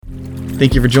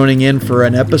Thank you for joining in for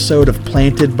an episode of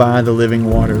Planted by the Living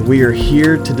Water. We are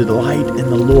here to delight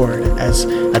in the Lord as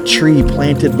a tree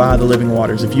planted by the living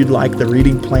waters. If you'd like the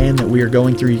reading plan that we are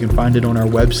going through, you can find it on our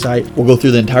website. We'll go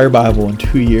through the entire Bible in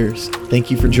 2 years. Thank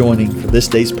you for joining for this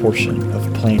day's portion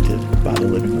of Planted by the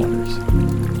Living Waters.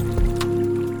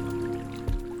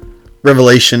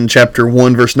 Revelation chapter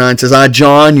 1 verse 9 says, I,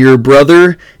 John, your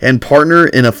brother and partner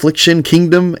in affliction,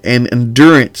 kingdom, and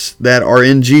endurance that are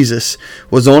in Jesus,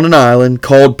 was on an island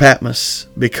called Patmos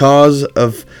because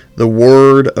of the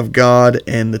word of God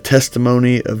and the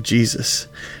testimony of Jesus.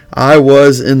 I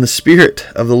was in the Spirit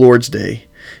of the Lord's day,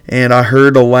 and I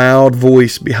heard a loud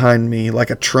voice behind me like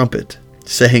a trumpet,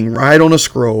 saying, Write on a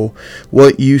scroll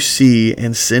what you see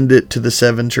and send it to the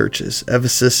 7 churches,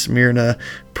 Ephesus, Smyrna,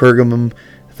 Pergamum,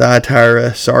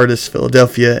 Thyatira, Sardis,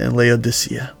 Philadelphia, and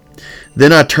Laodicea.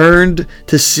 Then I turned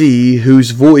to see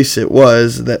whose voice it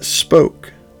was that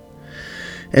spoke.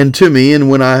 And to me, and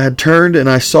when I had turned and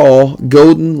I saw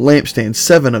golden lampstands,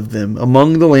 7 of them.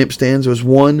 Among the lampstands was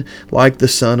one like the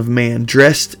Son of Man,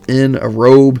 dressed in a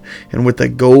robe and with a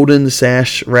golden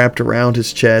sash wrapped around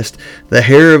his chest. The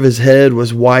hair of his head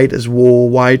was white as wool,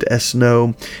 white as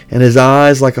snow, and his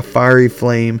eyes like a fiery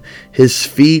flame. His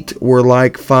feet were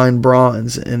like fine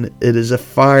bronze, and it is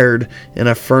affired in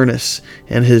a furnace,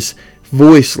 and his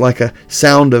voice like a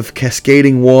sound of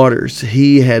cascading waters.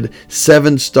 He had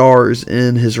 7 stars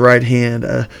in his right hand.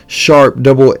 A sharp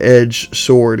double-edged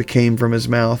sword came from his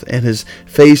mouth, and his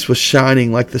face was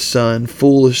shining like the sun,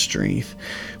 full of strength.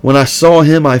 When I saw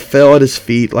him, I fell at his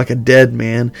feet like a dead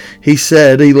man. He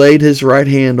laid his right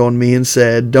hand on me and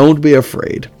said, Don't be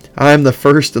afraid. I am the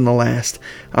first and the last.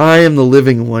 I am the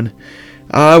living one.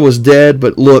 I was dead,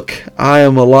 but look, I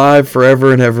am alive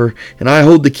forever and ever, and I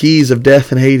hold the keys of death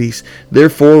and Hades.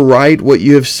 Therefore write what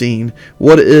you have seen,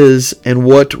 what is, and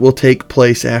what will take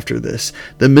place after this.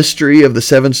 The mystery of the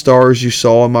 7 stars you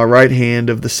saw in my right hand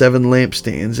of the 7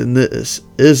 lampstands, and this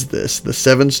is this. The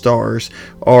 7 stars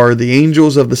are the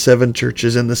angels of the 7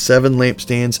 churches, and the 7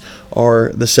 lampstands are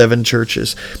the 7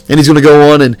 churches. And he's going to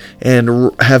go on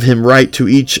and have him write to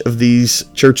each of these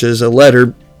churches a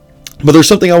letter. But there's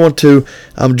something I want to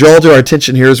draw to our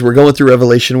attention here as we're going through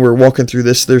Revelation. We're walking through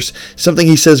this. There's something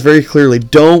he says very clearly.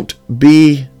 Don't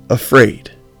be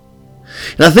afraid.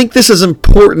 And I think this is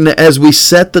important as we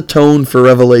set the tone for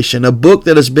Revelation, a book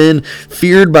that has been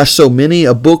feared by so many,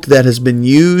 a book that has been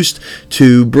used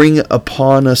to bring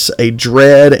upon us a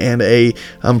dread and a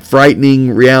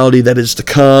frightening reality that is to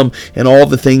come, and all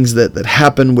the things that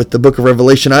happen with the book of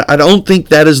Revelation. I don't think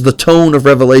that is the tone of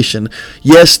Revelation.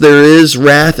 Yes, there is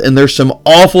wrath, and there's some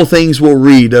awful things we'll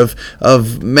read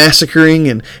of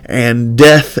massacring and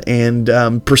death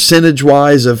and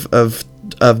percentage-wise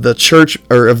of the church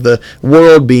or of the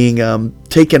world being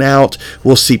taken out.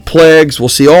 We'll see plagues. We'll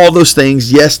see all those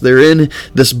things. Yes, they're in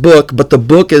this book, but the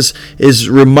book is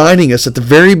reminding us at the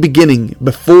very beginning,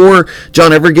 before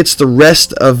John ever gets the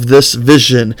rest of this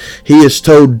vision, he is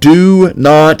told, Do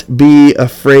not be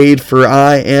afraid, for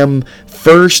I am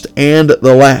first and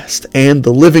the last, and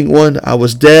the living one. I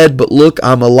was dead, but look,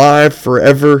 I'm alive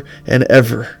forever and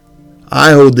ever.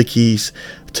 I hold the keys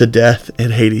to death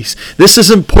and Hades. This is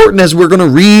important as we're going to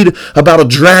read about a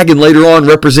dragon later on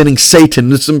representing Satan.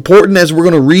 It's important as we're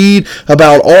going to read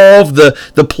about all of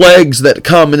the plagues that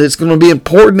come, and it's going to be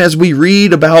important as we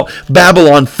read about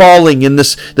Babylon falling and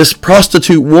this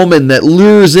prostitute woman that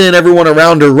lures in everyone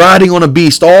around her riding on a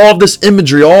beast. All of this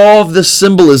imagery, all of this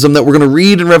symbolism that we're going to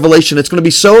read in Revelation. It's going to be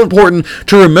so important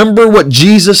to remember what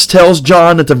Jesus tells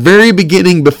John at the very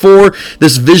beginning before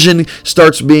this vision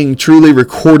starts being truly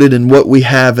recorded in what we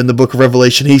have in the book of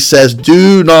Revelation. He says,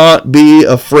 Do not be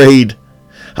afraid.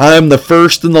 I am the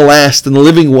first and the last and the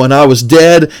living one. I was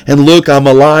dead, and look, I'm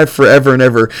alive forever and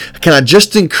ever. Can I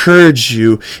just encourage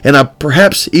you, and I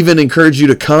perhaps even encourage you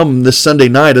to come this Sunday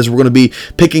night as we're going to be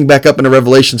picking back up into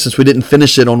Revelation since we didn't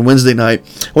finish it on Wednesday night.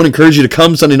 I want to encourage you to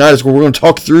come Sunday night as we're going to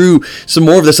talk through some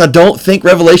more of this. I don't think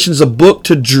Revelation is a book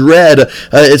to dread.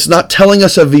 It's not telling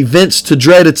us of events to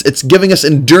dread. It's giving us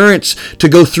endurance to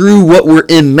go through what we're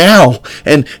in now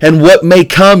and what may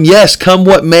come. Yes, come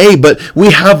what may, but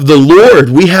we have the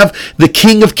Lord. We have the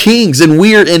King of Kings, and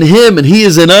we are in Him, and He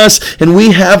is in us, and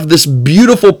we have this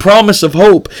beautiful promise of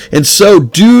hope. And so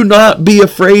do not be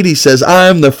afraid, he says. I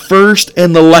am the first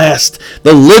and the last,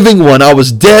 the living one. I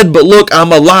was dead, but look,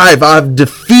 I'm alive. I've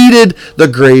defeated the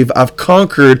grave. I've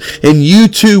conquered, and you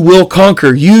too will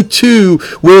conquer. You too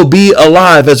will be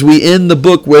alive as we end the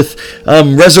book with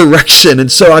resurrection.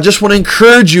 And so I just want to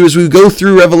encourage you as we go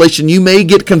through Revelation. You may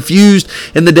get confused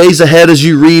in the days ahead as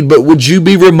you read, but would you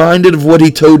be reminded of what he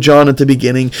he told John at the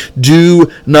beginning.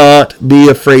 Do not be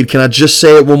afraid. Can I just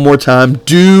say it one more time?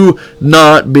 Do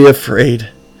not be afraid.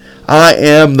 I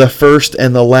am the first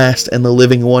and the last and the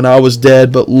living one. I was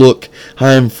dead, but look,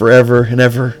 I am forever and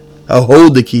ever. I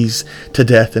hold the keys to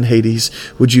death and Hades.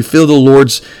 Would you feel the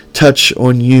Lord's touch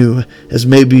on you, as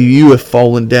maybe you have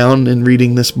fallen down in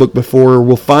reading this book before, or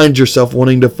will find yourself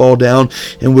wanting to fall down?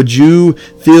 And would you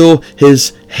feel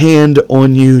his hand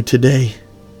on you today?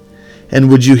 And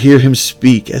would you hear him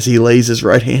speak as he lays his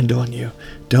right hand on you?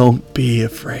 Don't be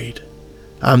afraid.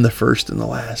 I'm the first and the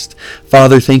last.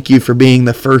 Father, thank you for being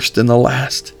the first and the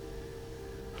last.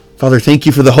 Father, thank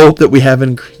you for the hope that we have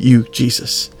in you,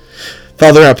 Jesus.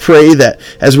 Father, I pray that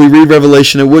as we read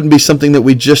Revelation, it wouldn't be something that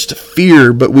we just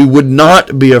fear, but we would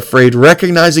not be afraid,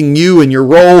 recognizing you and your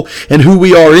role and who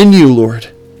we are in you, Lord.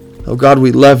 Oh God,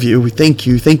 we love you. We thank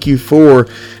you. Thank you for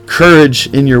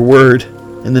courage in your word.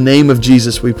 In the name of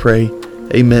Jesus we pray.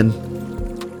 Amen.